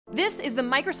This is the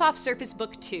Microsoft Surface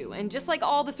Book 2, and just like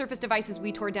all the Surface devices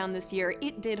we tore down this year,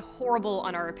 it did horrible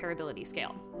on our repairability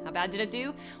scale. How bad did it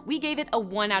do? We gave it a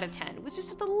 1 out of 10, which is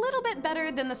just a little bit better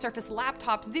than the Surface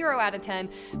Laptop 0 out of 10,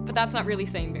 but that's not really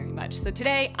saying very much. So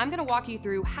today, I'm gonna walk you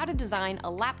through how to design a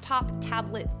laptop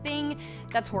tablet thing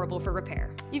that's horrible for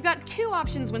repair. You've got two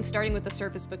options when starting with the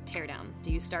Surface Book teardown.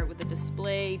 Do you start with the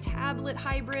display tablet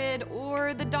hybrid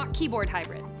or the dock keyboard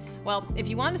hybrid? Well, if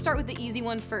you want to start with the easy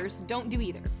one first, don't do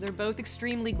either. They're both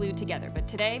extremely glued together, but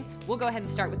today, we'll go ahead and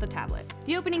start with the tablet.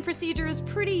 The opening procedure is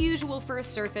pretty usual for a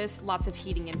Surface, lots of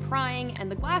heating and prying, and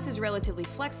the glass is relatively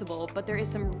flexible, but there is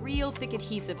some real thick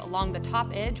adhesive along the top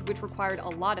edge which required a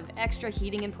lot of extra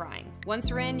heating and prying.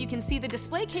 Once we're in, you can see the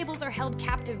display cables are held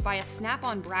captive by a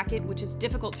snap-on bracket which is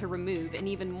difficult to remove, and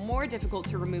even more difficult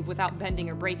to remove without bending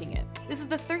or breaking it. This is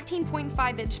the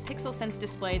 13.5-inch PixelSense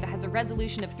display that has a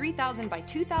resolution of 3000 by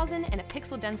 2000 and a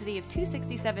pixel density of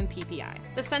 267 ppi.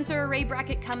 The sensor array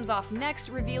bracket comes off next,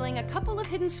 revealing a couple of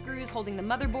hidden screws holding the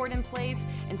motherboard in place.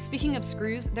 And speaking of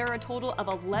screws, there are a total of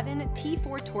 11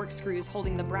 T4 Torx screws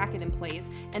holding the bracket in place,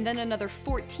 and then another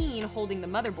 14 holding the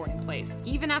motherboard in place.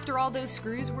 Even after all those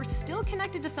screws, we're still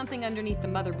connected to something underneath the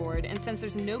motherboard, and since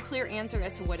there's no clear answer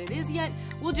as to what it is yet,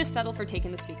 we'll just settle for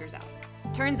taking the speakers out.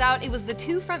 Turns out it was the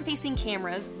two front-facing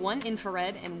cameras, one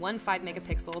infrared and one 5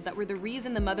 megapixel, that were the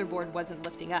reason the motherboard wasn't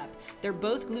lifting up. They're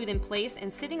both glued in place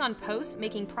and sitting on posts,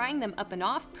 making prying them up and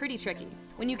off pretty tricky.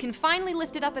 When you can finally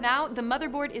lift it up and out, the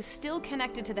motherboard is still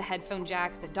connected to the headphone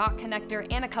jack, the dock connector,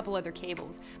 and a couple other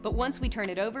cables. But once we turn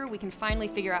it over, we can finally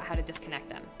figure out how to disconnect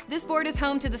them. This board is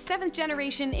home to the 7th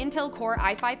generation Intel Core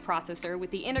i5 processor with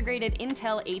the integrated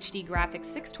Intel HD Graphics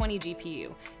 620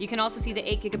 GPU. You can also see the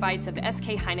 8GB of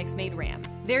SK Hynix-made RAM.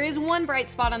 There is one bright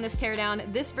spot on this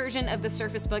teardown. This version of the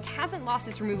Surface Book hasn't lost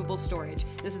its removable storage.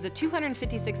 This is a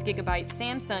 256GB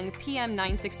Samsung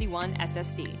PM961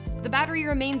 SSD. The battery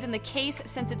remains in the case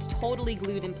since it's totally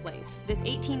glued in place. This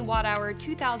 18 watt-hour,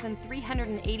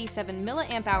 2,387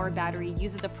 milliamp-hour battery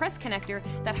uses a press connector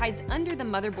that hides under the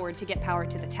motherboard to get power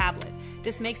to the tablet.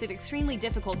 This makes it extremely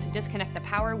difficult to disconnect the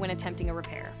power when attempting a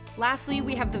repair. Lastly,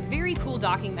 we have the very cool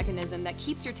docking mechanism that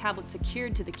keeps your tablet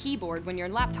secured to the keyboard when you're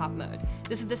in laptop mode.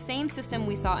 This is the same system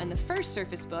we saw in the first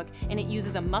Surface Book, and it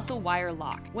uses a muscle wire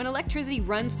lock. When electricity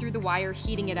runs through the wire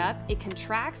heating it up, it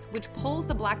contracts, which pulls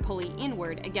the black pulley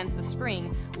inward against the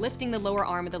spring, lifting the lower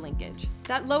arm of the linkage.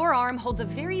 That lower arm holds a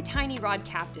very tiny rod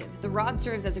captive. The rod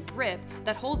serves as a grip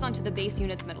that holds onto the base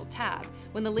unit's metal tab.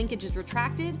 When the linkage is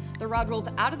retracted, the rod rolls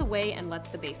out of the way and lets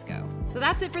the base go. So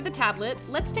that's it for the tablet.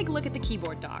 Let's take a look at the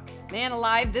keyboard dock. Man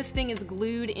alive, this thing is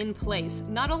glued in place,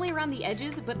 not only around the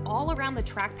edges, but all around the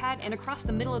trackpad and across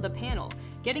the middle of the panel.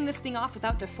 Getting this thing off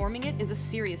without deforming it is a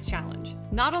serious challenge.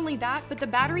 Not only that, but the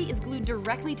battery is glued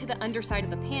directly to the underside of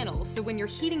the panel, so when you're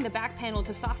heating the back panel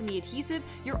to soften the adhesive,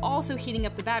 you're also heating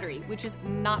up the battery, which is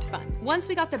not fun. Once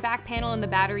we got the back panel and the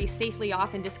battery safely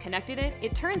off and disconnected it,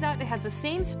 it turns out it has the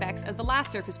same specs as the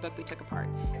last Surface Book we took apart.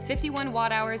 51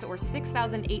 watt-hours or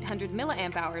 6,800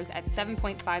 milliamp-hours at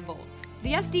 7.5 volts.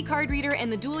 The SD card reader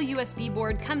and the dual USB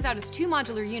board comes out as two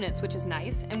modular units, which is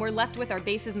nice, and we're left with our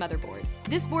base's motherboard.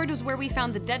 This board was where we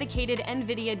found the dedicated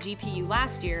NVIDIA GPU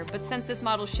last year, but since this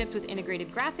model shipped with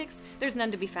integrated graphics, there's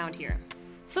none to be found here.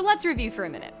 So let's review for a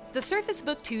minute. The Surface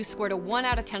Book 2 scored a 1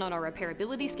 out of 10 on our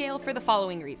repairability scale for the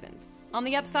following reasons. On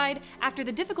the upside, after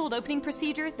the difficult opening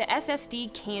procedure, the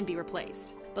SSD can be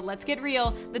replaced. But let's get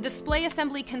real, the display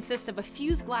assembly consists of a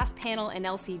fused glass panel and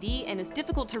LCD and is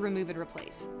difficult to remove and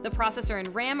replace. The processor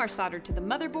and RAM are soldered to the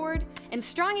motherboard, and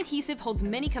strong adhesive holds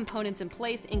many components in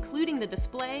place, including the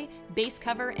display, base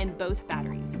cover, and both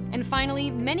batteries. And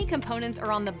finally, many components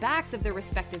are on the backs of their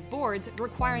respective boards,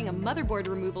 requiring a motherboard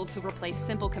removal to replace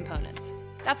simple components.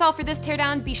 That's all for this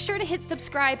teardown. Be sure to hit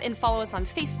subscribe and follow us on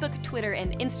Facebook, Twitter,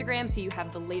 and Instagram so you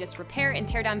have the latest repair and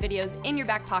teardown videos in your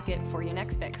back pocket for your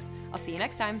next fix. I'll see you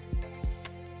next time.